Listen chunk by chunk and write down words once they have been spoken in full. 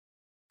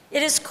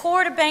It is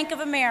core to Bank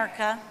of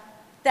America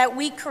that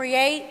we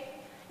create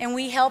and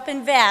we help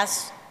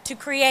invest to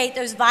create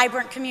those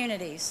vibrant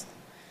communities.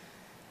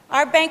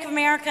 Our Bank of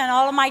America and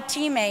all of my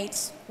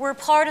teammates, we're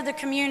part of the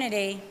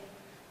community,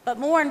 but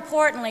more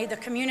importantly, the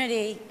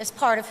community is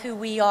part of who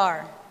we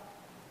are.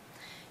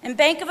 And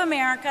Bank of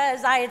America,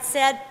 as I had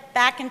said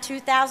back in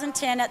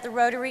 2010 at the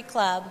Rotary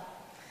Club,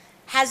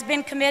 has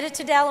been committed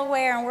to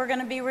Delaware, and we're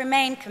going to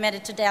remain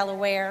committed to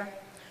Delaware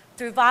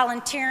through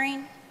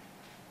volunteering,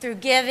 through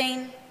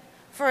giving,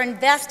 for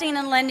investing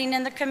and lending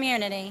in the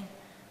community,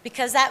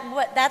 because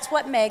that's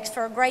what makes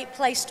for a great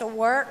place to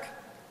work,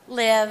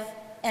 live,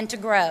 and to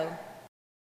grow.